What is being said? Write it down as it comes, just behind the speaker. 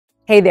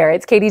Hey there,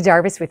 it's Katie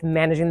Jarvis with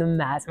Managing the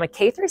Mess. I'm a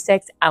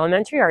K-6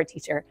 elementary art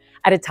teacher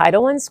at a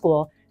Title I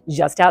school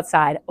just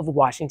outside of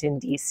Washington,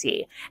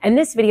 D.C. In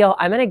this video,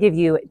 I'm going to give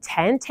you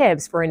 10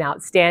 tips for an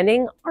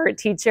outstanding art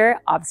teacher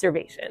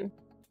observation.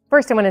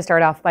 First, I want to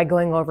start off by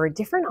going over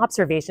different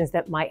observations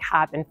that might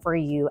happen for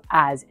you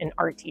as an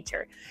art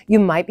teacher. You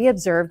might be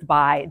observed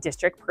by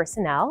district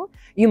personnel.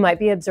 You might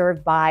be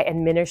observed by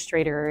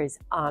administrators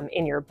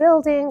in your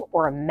building,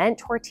 or a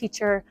mentor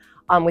teacher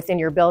within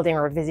your building,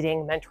 or a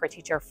visiting mentor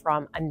teacher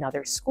from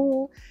another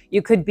school.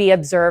 You could be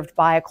observed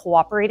by a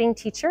cooperating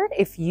teacher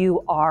if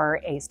you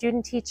are a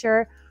student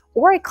teacher,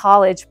 or a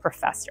college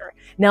professor.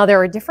 Now, there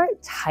are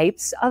different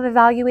types of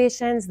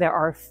evaluations. There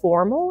are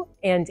formal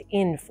and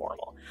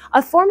informal.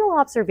 A formal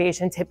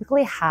observation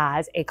typically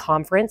has a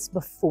conference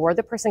before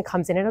the person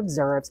comes in and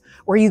observes,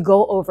 where you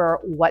go over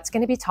what's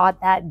going to be taught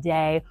that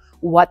day,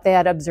 what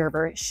that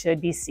observer should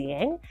be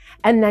seeing.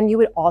 And then you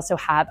would also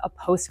have a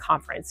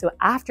post-conference. So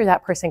after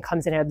that person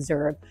comes in and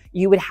observes,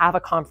 you would have a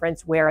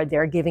conference where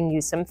they're giving you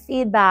some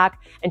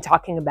feedback and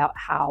talking about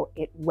how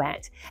it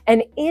went.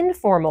 An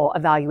informal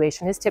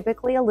evaluation is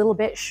typically a little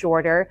bit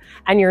shorter,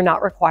 and you're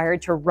not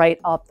required to write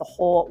up the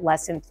whole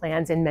lesson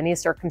plans. In many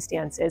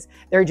circumstances,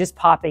 they're just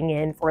popping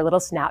in for a little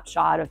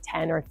snapshot of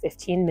 10 or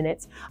 15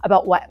 minutes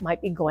about what might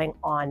be going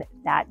on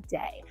that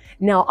day.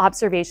 Now,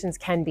 observations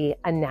can be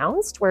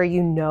announced, where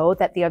you know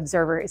that the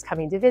observer is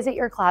coming to visit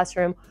your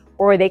classroom,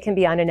 or they can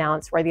be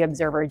unannounced, where the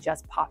observer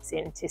just pops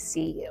in to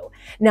see you.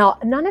 Now,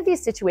 none of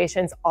these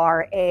situations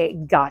are a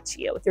got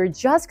you. They're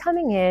just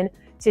coming in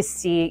to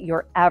see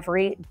your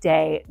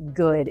everyday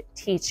good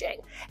teaching.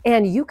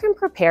 And you can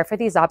prepare for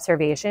these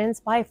observations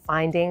by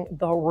finding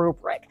the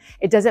rubric.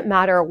 It doesn't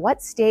matter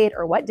what state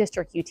or what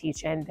district you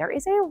teach in, there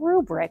is a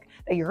rubric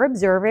that your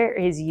observer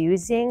is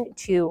using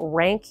to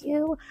rank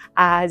you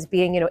as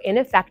being,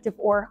 ineffective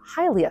or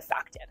highly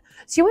effective.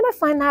 So you want to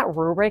find that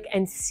rubric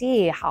and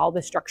see how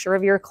the structure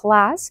of your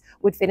class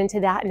would fit into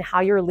that, and how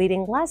you're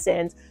leading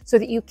lessons so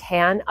that you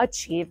can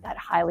achieve that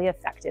highly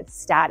effective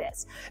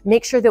status.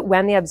 Make sure that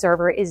when the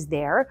observer is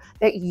there,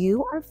 that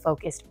you are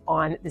focused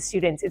on the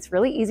students. It's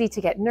really easy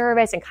to get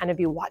nervous and kind of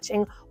be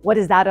watching what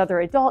is that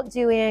other adult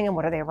doing and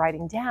what are they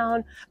writing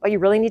down, but you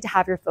really need to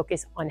have your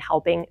focus on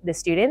helping the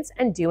students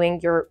and doing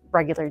your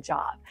regular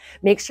job.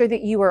 Make sure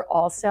that you are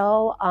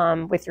also,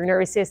 with your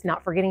nervous system,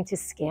 not forgetting to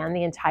scan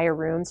the entire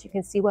room so you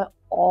can see what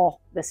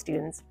all the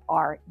students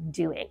are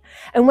doing.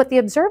 And what the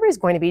observer is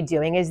going to be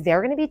doing is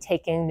they're going to be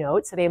taking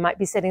notes. So they might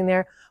be sitting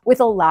there with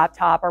a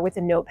laptop or with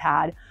a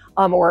notepad,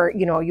 or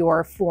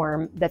your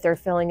form that they're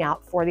filling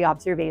out for the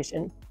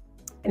observation.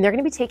 And they're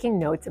going to be taking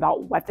notes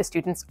about what the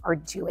students are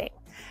doing.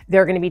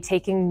 They're going to be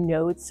taking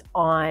notes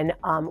on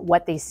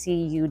what they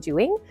see you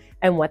doing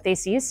and what they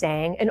see you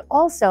saying, and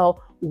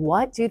also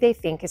what do they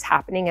think is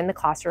happening in the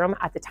classroom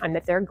at the time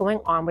that they're going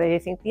on, what do they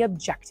think the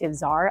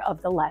objectives are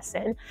of the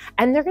lesson.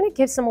 And they're going to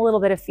give some a little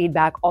bit of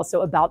feedback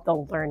also about the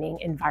learning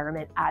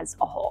environment as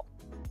a whole.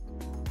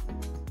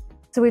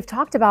 So we've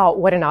talked about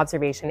what an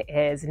observation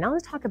is, and now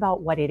let's talk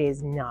about what it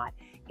is not.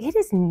 It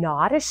is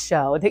not a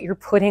show that you're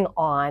putting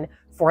on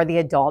for the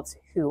adults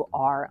who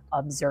are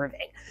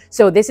observing.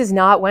 So this is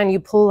not when you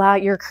pull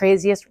out your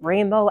craziest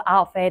rainbow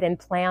outfit and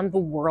plan the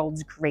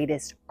world's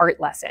greatest art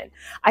lesson.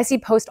 I see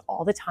posts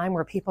all the time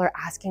where people are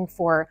asking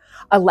for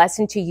a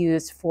lesson to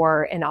use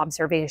for an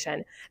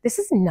observation. This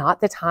is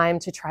not the time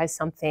to try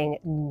something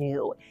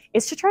new.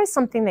 It's to try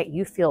something that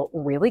you feel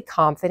really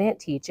confident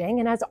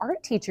teaching. And as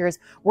art teachers,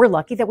 we're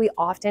lucky that we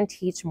often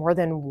teach more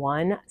than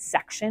one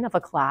section of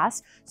a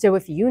class. So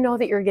if you know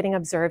that you're getting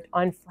observed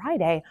on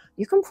Friday,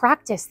 you can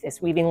practice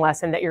this weaving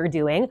lesson that you're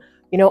doing,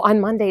 on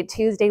Monday,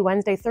 Tuesday,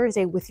 Wednesday,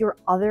 Thursday with your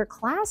other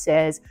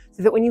classes,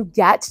 so that when you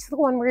get to the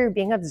one where you're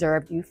being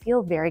observed, you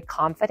feel very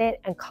confident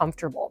and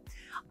comfortable.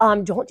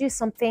 Don't do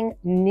something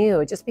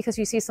new. Just because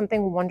you see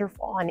something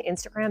wonderful on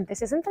Instagram,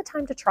 this isn't the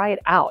time to try it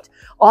out.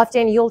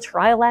 Often you'll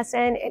try a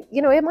lesson and,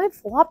 it might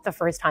flop the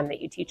first time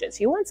that you teach it.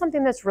 So you want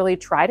something that's really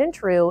tried and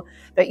true,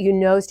 that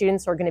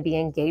students are going to be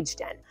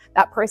engaged in.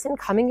 That person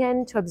coming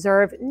in to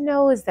observe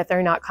knows that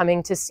they're not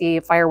coming to see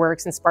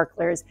fireworks and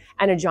sparklers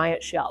and a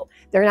giant show.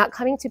 They're not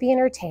coming to be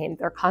entertained.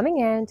 They're coming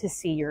in to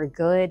see your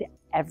good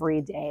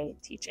everyday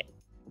teaching.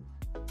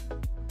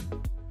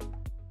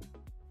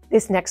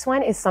 This next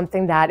one is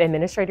something that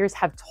administrators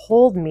have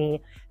told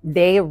me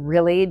they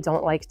really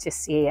don't like to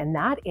see, and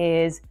that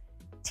is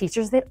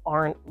teachers that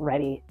aren't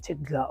ready to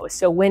go.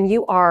 So when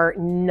you are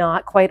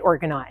not quite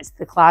organized,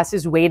 the class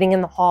is waiting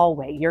in the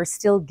hallway, you're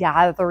still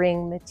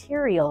gathering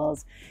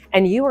materials,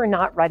 and you are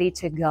not ready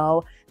to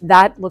go,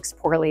 that looks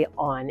poorly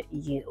on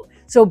you.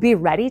 So be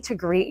ready to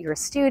greet your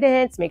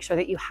students, make sure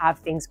that you have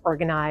things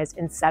organized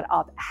and set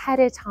up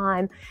ahead of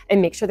time,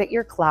 and make sure that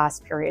your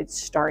class period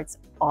starts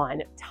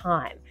on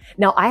time.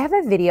 Now, I have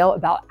a video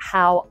about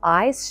how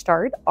I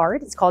start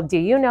art. It's called Do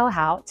You Know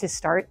How to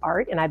Start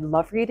Art? And I'd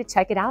love for you to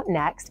check it out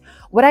next.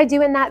 What I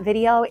do in that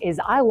video is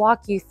I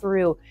walk you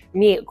through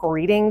me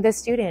greeting the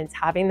students,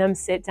 having them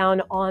sit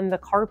down on the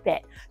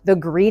carpet, the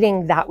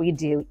greeting that we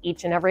do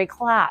each and every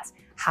class,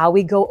 how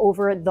we go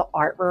over the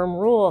art room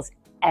rules,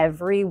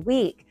 every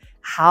week,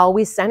 how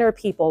we center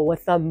people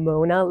with the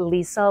Mona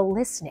Lisa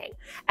listening.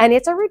 And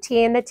it's a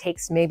routine that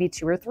takes maybe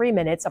 2 or 3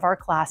 minutes of our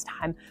class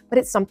time, but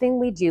it's something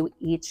we do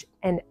each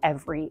and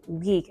every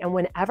week. And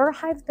whenever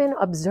I've been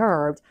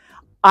observed,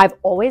 I've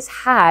always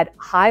had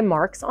high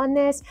marks on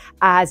this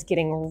as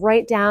getting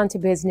right down to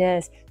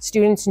business,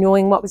 students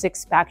knowing what was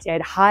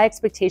expected, high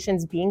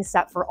expectations being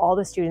set for all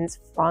the students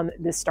from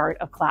the start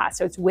of class.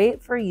 So it's a way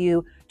for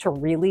you to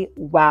really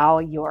wow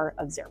your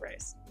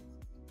observers.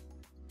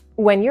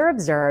 When you're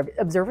observed,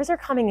 observers are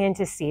coming in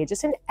to see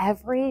just an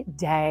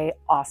everyday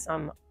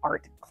awesome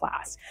art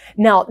class.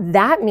 Now,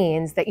 that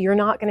means that you're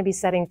not going to be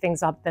setting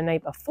things up the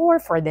night before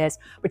for this,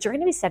 but you're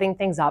going to be setting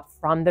things up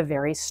from the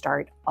very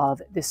start of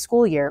the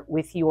school year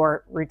with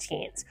your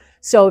routines.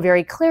 So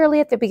very clearly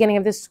at the beginning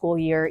of the school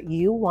year,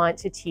 you want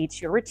to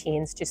teach your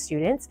routines to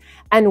students,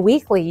 and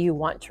weekly you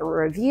want to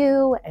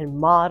review and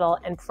model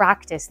and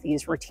practice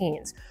these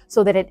routines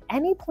so that at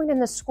any point in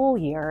the school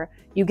year,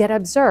 you get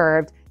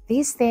observed.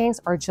 These things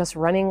are just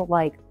running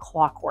like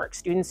clockwork.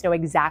 Students know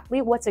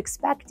exactly what's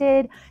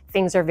expected.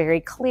 Things are very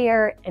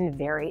clear and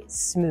very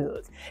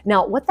smooth.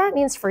 Now, what that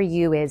means for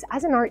you is,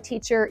 as an art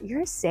teacher,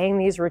 you're saying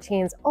these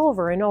routines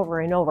over and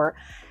over and over,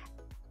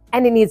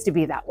 and it needs to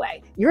be that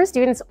way. Your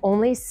students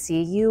only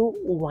see you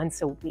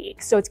once a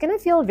week. So it's gonna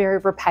feel very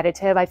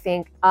repetitive, I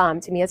think,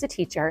 to me as a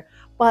teacher,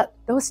 but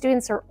those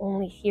students are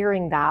only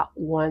hearing that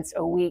once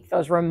a week,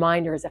 those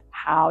reminders of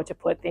how to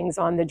put things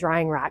on the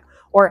drying rack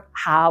or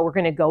how we're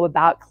gonna go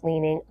about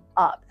cleaning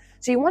up.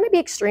 So you wanna be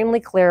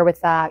extremely clear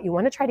with that. You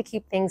wanna try to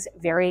keep things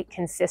very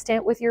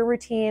consistent with your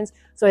routines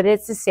so that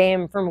it's the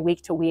same from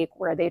week to week,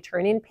 where they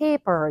turn in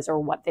papers or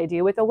what they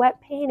do with a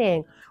wet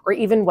painting, or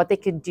even what they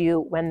could do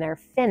when they're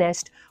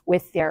finished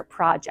with their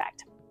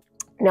project.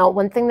 Now,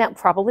 one thing that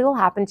probably will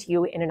happen to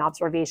you in an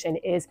observation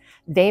is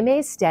they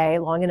may stay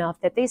long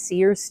enough that they see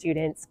your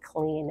students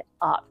clean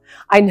up.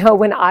 I know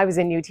when I was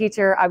a new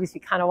teacher, I was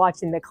kind of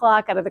watching the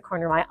clock out of the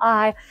corner of my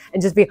eye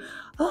and just be,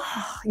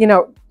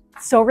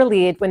 so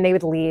relieved when they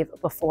would leave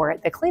before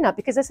the cleanup,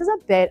 because this is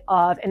a bit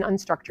of an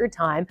unstructured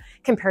time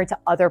compared to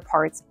other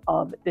parts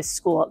of the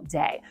school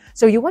day.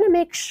 So you want to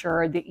make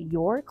sure that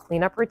your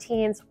cleanup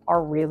routines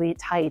are really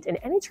tight, and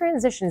any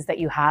transitions that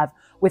you have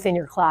within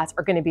your class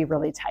are going to be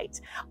really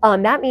tight.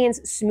 That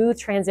means smooth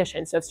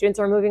transition. So if students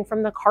are moving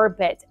from the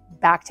carpet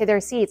back to their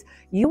seats,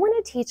 you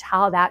want to teach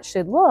how that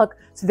should look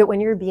so that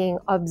when you're being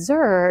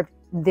observed,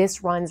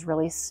 this runs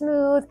really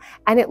smooth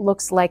and it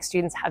looks like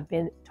students have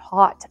been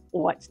taught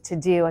what to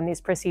do, and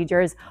these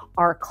procedures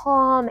are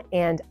calm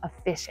and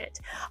efficient.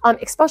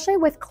 Especially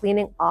with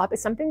cleaning up,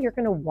 it's something you're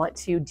going to want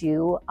to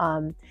do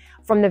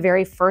from the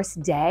very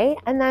first day,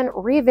 and then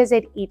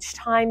revisit each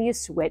time you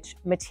switch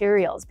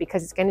materials,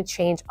 because it's going to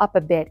change up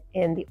a bit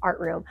in the art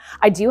room.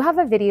 I do have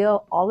a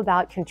video all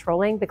about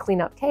controlling the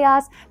cleanup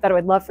chaos that I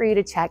would love for you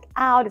to check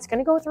out. It's going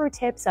to go through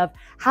tips of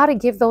how to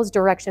give those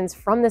directions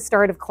from the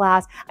start of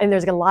class, and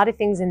there's a lot of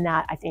things in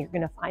that I think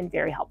you're going to find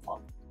very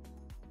helpful.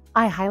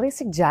 I highly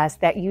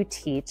suggest that you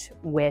teach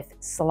with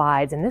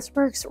slides, and this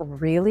works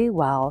really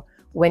well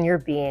when you're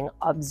being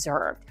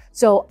observed.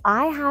 So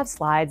I have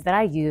slides that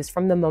I use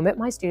from the moment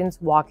my students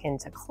walk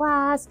into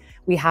class.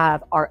 We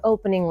have our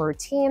opening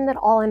routine that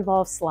all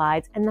involves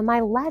slides, and then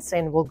my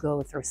lesson will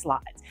go through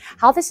slides.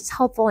 How this is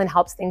helpful and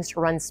helps things to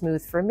run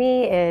smooth for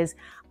me is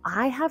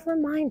I have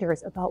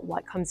reminders about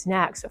what comes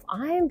next. So if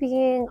I am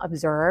being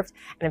observed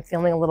and I'm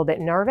feeling a little bit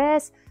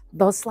nervous,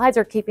 those slides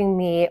are keeping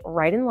me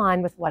right in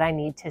line with what I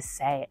need to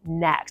say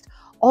next.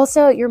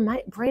 Also, your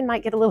brain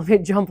might get a little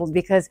bit jumbled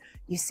because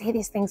you say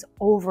these things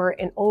over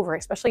and over,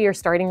 especially your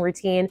starting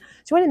routine.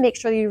 So you want to make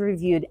sure you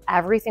reviewed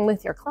everything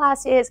with your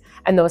classes,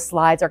 and those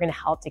slides are going to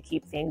help to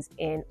keep things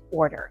in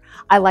order.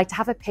 I like to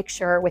have a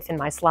picture within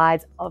my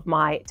slides of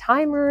my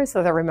timer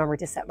so that I remember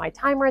to set my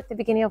timer at the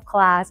beginning of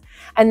class.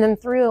 And then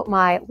through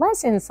my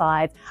lesson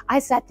slides, I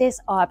set this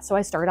up so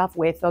I start off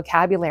with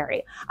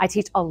vocabulary. I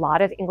teach a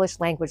lot of English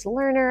language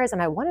learners,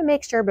 and I want to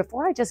make sure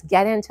before I just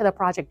get into the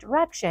project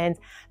directions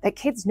that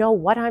kids know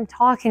what I'm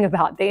talking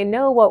about. They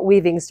know what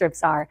weaving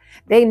strips are.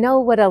 They know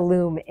what a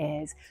loom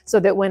is, so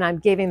that when I'm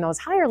giving those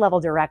higher level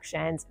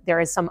directions, there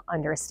is some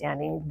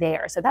understanding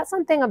there. So that's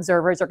something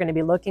observers are going to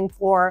be looking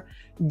for.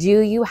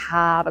 Do you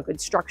have a good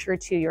structure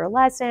to your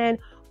lesson?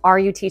 Are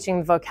you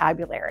teaching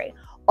vocabulary?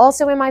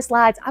 Also in my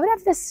slides, I would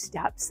have the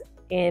steps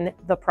in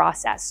the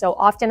process. So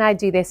often I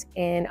do this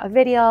in a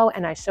video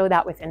and I show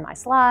that within my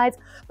slides,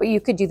 but you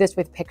could do this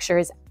with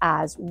pictures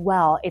as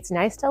well. It's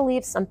nice to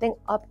leave something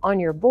up on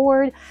your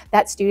board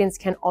that students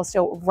can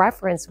also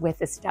reference with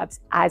the steps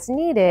as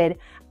needed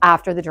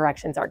after the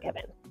directions are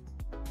given.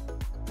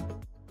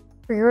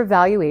 For your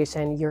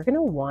evaluation, you're going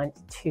to want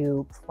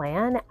to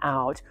plan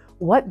out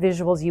what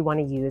visuals you want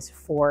to use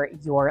for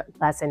your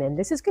lesson. And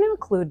this is going to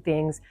include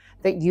things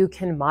that you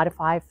can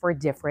modify for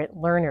different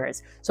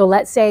learners. So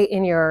let's say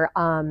in your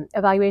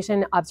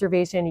evaluation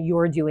observation,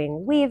 you're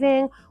doing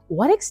weaving.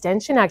 What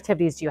extension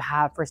activities do you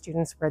have for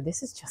students where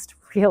this is just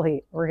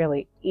really,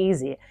 really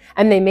easy?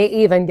 And they may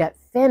even get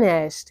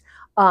finished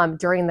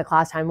during the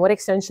class time? What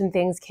extension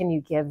things can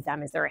you give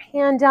them? Is there a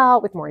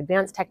handout with more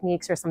advanced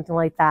techniques or something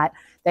like that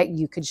that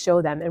you could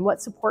show them? And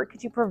what support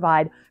could you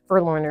provide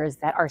for learners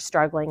that are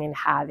struggling and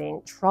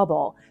having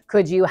trouble?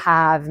 Could you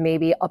have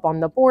maybe up on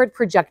the board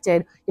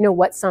projected,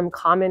 what some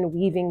common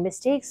weaving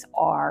mistakes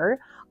are,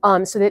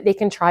 so that they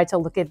can try to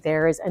look at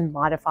theirs and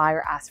modify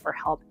or ask for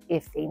help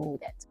if they need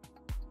it?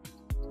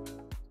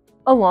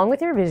 Along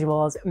with your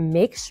visuals,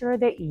 make sure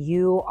that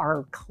you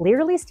are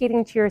clearly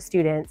stating to your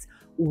students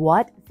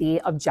what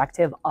the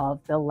objective of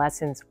the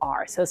lessons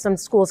are. So some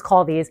schools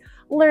call these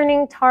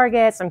learning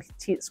targets, some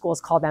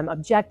schools call them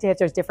objectives.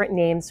 There's different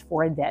names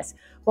for this.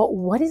 But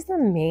what is the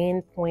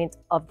main point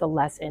of the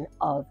lesson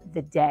of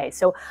the day?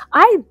 So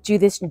I do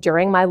this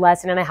during my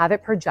lesson and I have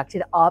it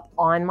projected up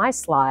on my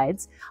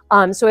slides.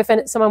 So if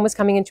someone was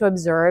coming in to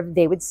observe,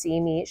 they would see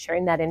me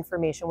sharing that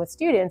information with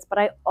students, but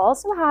I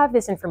also have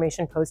this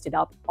information posted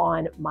up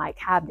on my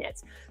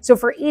cabinets. So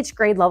for each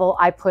grade level,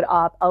 I put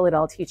up a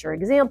little teacher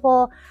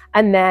example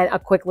and then a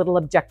quick little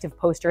objective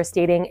poster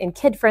stating in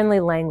kid-friendly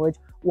language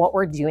what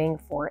we're doing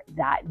for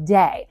that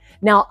day.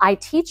 Now, I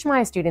teach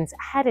my students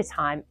ahead of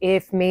time,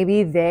 if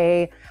maybe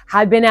they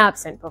had been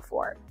absent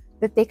before,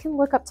 that they can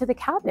look up to the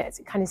cabinets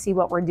and kind of see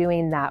what we're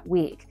doing that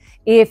week.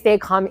 If they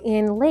come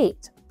in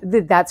late,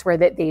 that's where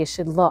that they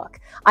should look.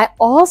 I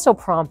also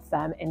prompt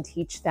them and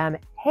teach them,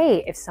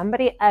 hey, if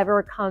somebody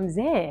ever comes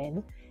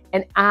in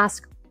and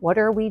asks, what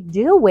are we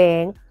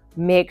doing?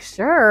 Make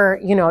sure,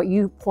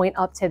 you point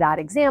up to that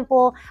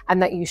example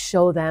and that you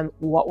show them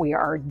what we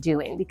are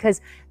doing, because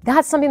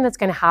that's something that's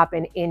going to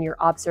happen in your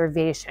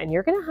observation.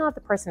 You're going to have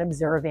the person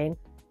observing,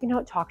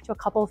 talk to a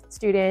couple of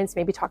students,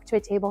 maybe talk to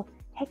a table.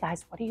 Hey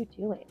guys, what are you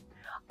doing?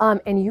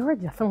 And you are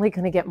definitely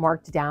going to get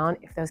marked down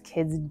if those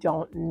kids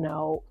don't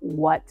know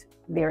what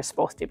they're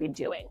supposed to be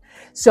doing.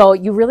 So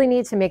you really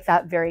need to make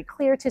that very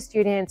clear to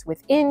students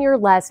within your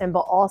lesson,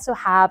 but also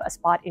have a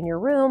spot in your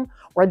room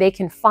where they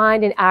can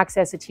find and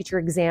access a teacher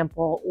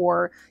example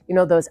or,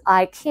 those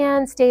I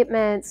can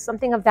statements,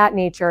 something of that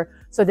nature,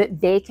 so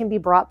that they can be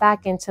brought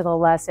back into the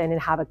lesson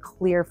and have a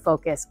clear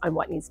focus on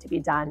what needs to be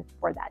done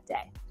for that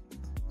day.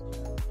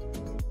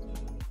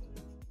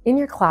 In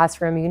your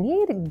classroom, you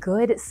need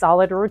good,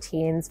 solid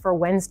routines for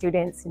when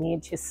students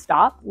need to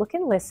stop, look,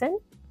 and listen,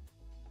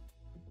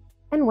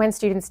 and when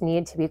students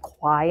need to be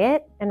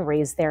quiet and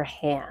raise their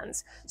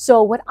hands.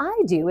 So what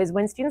I do is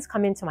when students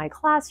come into my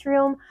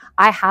classroom,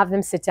 I have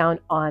them sit down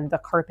on the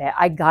carpet.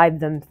 I guide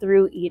them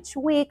through each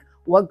week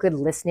what good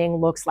listening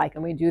looks like,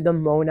 and we do the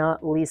Mona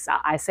Lisa.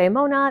 I say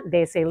Mona,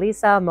 they say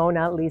Lisa,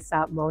 Mona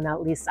Lisa, Mona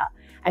Lisa.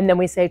 And then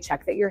we say,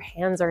 check that your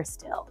hands are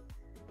still.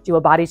 Do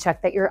a body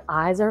check that your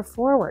eyes are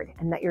forward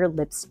and that your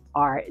lips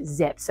are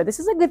zipped. So this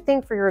is a good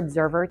thing for your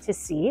observer to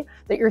see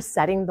that you're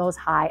setting those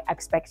high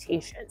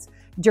expectations.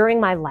 During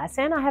my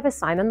lesson, I have a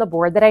sign on the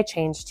board that I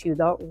changed to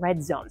the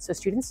red zone. So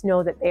students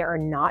know that they are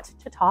not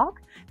to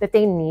talk, that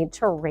they need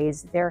to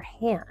raise their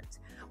hand.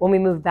 When we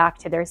move back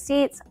to their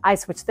seats, I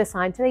switch the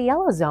sign to the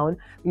yellow zone,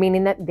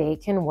 meaning that they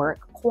can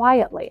work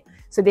quietly.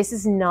 So this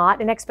is not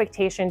an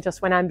expectation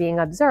just when I'm being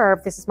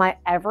observed. This is my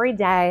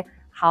everyday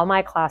how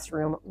my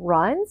classroom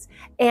runs.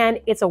 And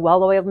it's a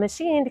well-oiled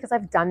machine because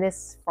I've done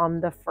this from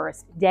the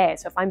first day.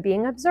 So if I'm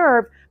being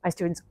observed, my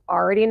students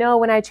already know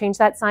when I change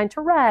that sign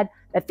to red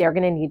that they're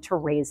going to need to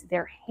raise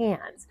their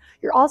hands.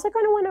 You're also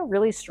going to want a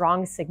really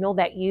strong signal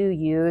that you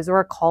use or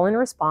a call and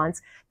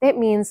response that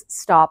means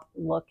stop,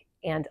 look,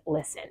 and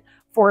listen.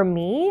 For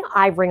me,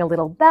 I ring a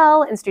little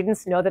bell and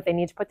students know that they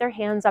need to put their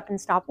hands up and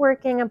stop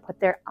working and put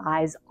their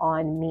eyes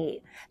on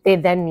me. They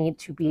then need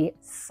to be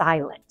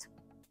silent.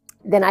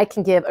 Then I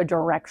can give a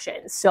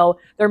direction. So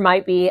there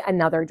might be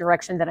another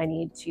direction that I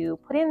need to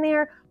put in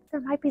there.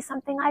 There might be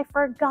something I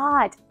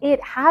forgot.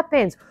 It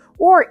happens.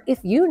 Or if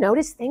you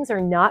notice things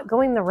are not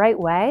going the right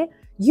way,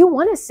 you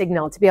want a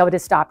signal to be able to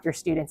stop your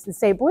students and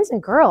say, boys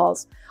and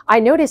girls,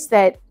 I noticed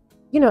that,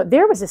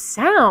 there was a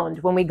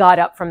sound when we got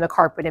up from the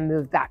carpet and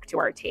moved back to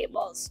our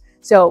tables.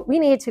 So we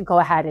need to go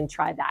ahead and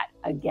try that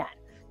again.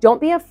 Don't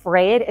be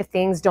afraid if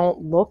things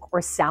don't look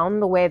or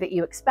sound the way that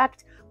you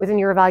expect within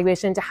your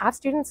evaluation to have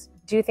students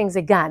do things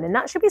again. And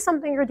that should be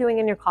something you're doing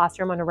in your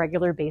classroom on a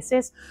regular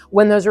basis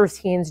when those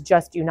routines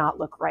just do not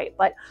look right.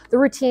 But the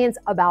routines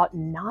about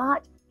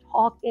not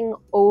talking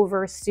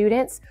over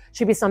students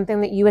should be something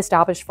that you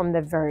establish from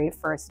the very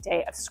first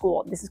day of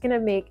school. This is going to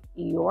make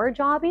your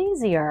job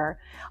easier,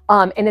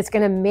 and it's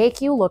going to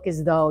make you look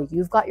as though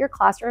you've got your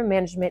classroom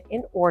management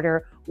in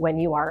order when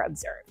you are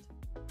observed.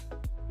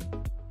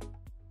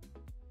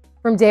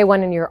 From day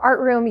one in your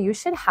art room, you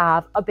should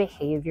have a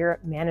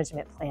behavior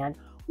management plan.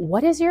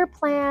 What is your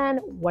plan?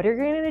 What are you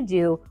going to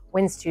do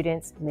when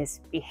students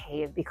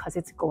misbehave? Because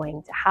it's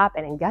going to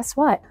happen. And guess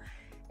what?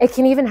 It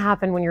can even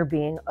happen when you're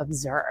being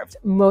observed.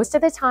 Most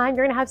of the time,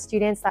 you're going to have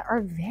students that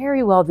are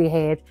very well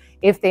behaved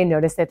if they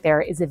notice that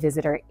there is a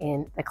visitor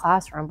in the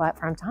classroom. But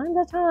from time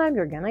to time,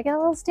 you're going to get a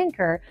little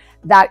stinker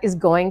that is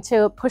going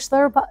to push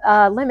their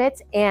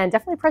limits and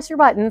definitely press your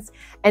buttons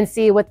and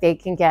see what they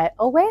can get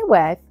away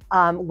with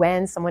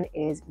when someone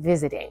is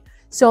visiting.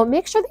 So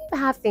make sure that you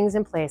have things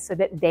in place so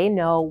that they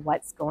know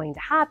what's going to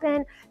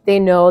happen. They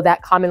know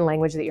that common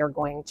language that you're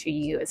going to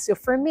use. So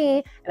for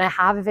me, and I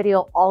have a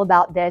video all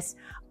about this,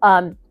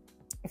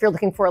 if you're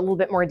looking for a little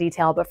bit more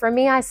detail, but for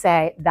me, I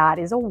say that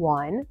is a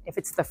 1 if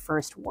it's the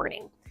first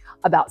warning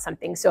about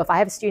something. So if I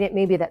have a student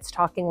maybe that's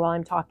talking while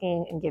I'm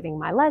talking and giving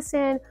my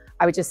lesson,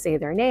 I would just say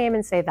their name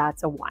and say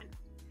that's a 1.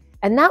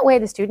 And that way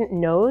the student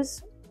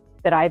knows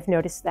that I've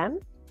noticed them.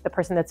 The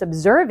person that's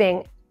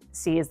observing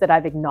sees that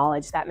I've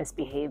acknowledged that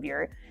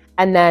misbehavior.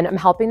 And then I'm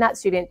helping that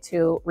student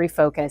to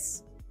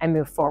refocus and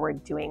move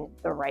forward doing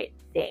the right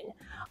thing.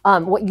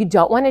 What you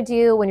don't want to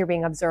do when you're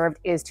being observed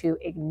is to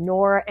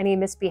ignore any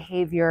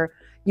misbehavior.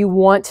 You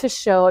want to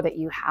show that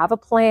you have a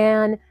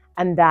plan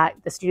and that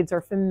the students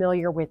are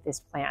familiar with this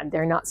plan.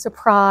 They're not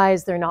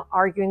surprised, they're not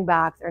arguing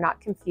back, they're not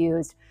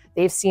confused.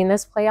 They've seen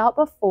this play out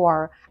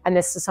before, and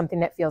this is something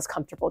that feels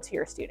comfortable to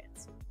your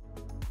students.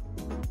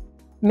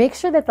 Make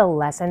sure that the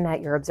lesson that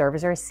your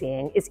observers are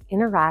seeing is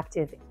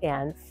interactive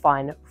and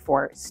fun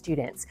for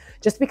students.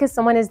 Just because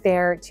someone is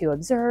there to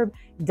observe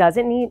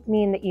doesn't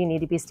mean that you need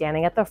to be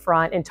standing at the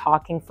front and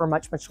talking for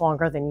much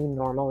longer than you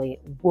normally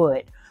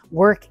would.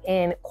 Work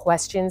in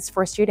questions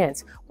for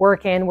students.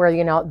 Work in where,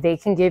 they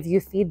can give you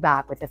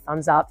feedback with a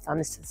thumbs up,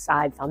 thumbs to the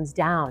side, thumbs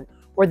down,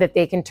 or that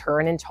they can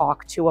turn and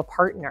talk to a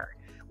partner.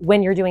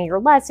 When you're doing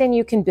your lesson,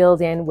 you can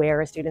build in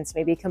where students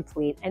maybe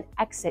complete an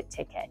exit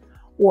ticket,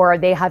 or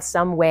they have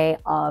some way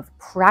of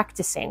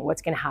practicing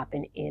what's going to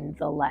happen in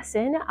the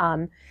lesson.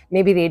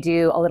 Maybe they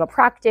do a little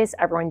practice,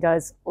 everyone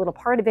does a little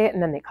part of it,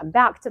 and then they come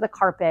back to the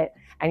carpet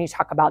and you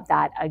talk about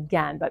that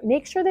again. But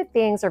make sure that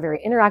things are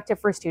very interactive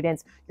for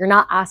students. You're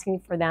not asking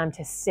for them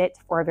to sit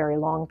for a very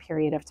long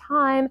period of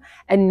time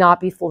and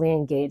not be fully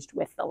engaged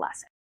with the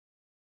lesson.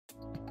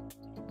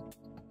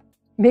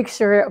 Make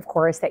sure, of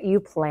course, that you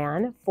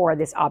plan for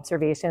this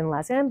observation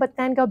lesson, but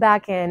then go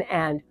back in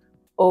and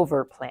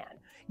over-plan.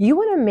 You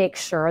want to make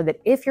sure that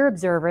if your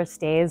observer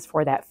stays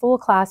for that full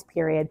class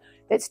period,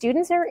 that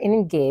students are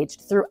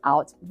engaged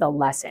throughout the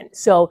lesson.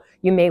 So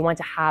you may want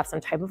to have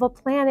some type of a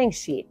planning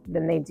sheet.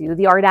 Then they do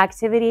the art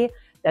activity,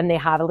 then they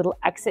have a little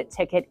exit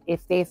ticket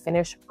if they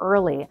finish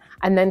early.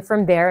 And then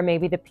from there,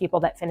 maybe the people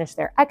that finish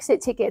their exit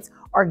tickets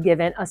are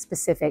given a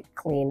specific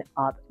clean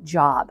up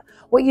job.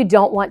 What you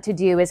don't want to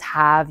do is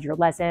have your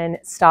lesson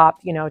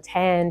stop,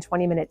 10,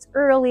 20 minutes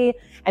early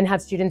and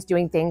have students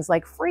doing things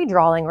like free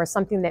drawing or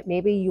something that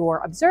maybe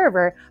your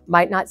observer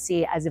might not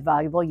see as a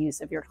valuable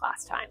use of your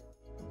class time.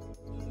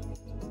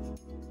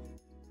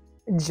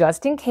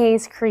 Just in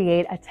case,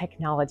 create a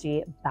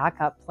technology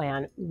backup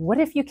plan. What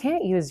if you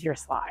can't use your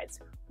slides?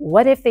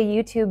 What if the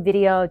YouTube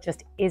video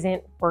just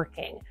isn't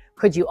working?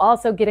 Could you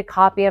also get a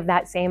copy of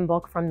that same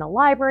book from the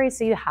library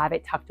so you have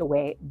it tucked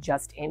away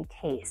just in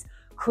case?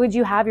 Could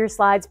you have your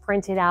slides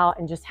printed out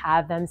and just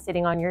have them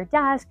sitting on your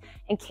desk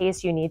in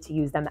case you need to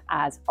use them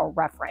as a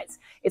reference?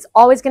 It's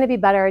always going to be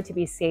better to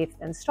be safe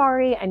than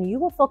sorry, and you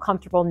will feel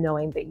comfortable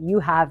knowing that you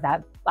have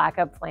that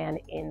backup plan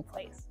in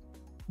place.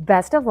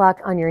 Best of luck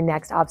on your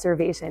next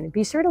observation.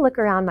 Be sure to look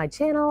around my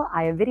channel.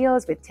 I have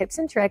videos with tips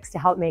and tricks to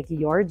help make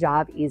your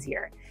job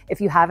easier.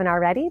 If you haven't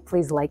already,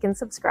 please like and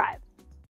subscribe.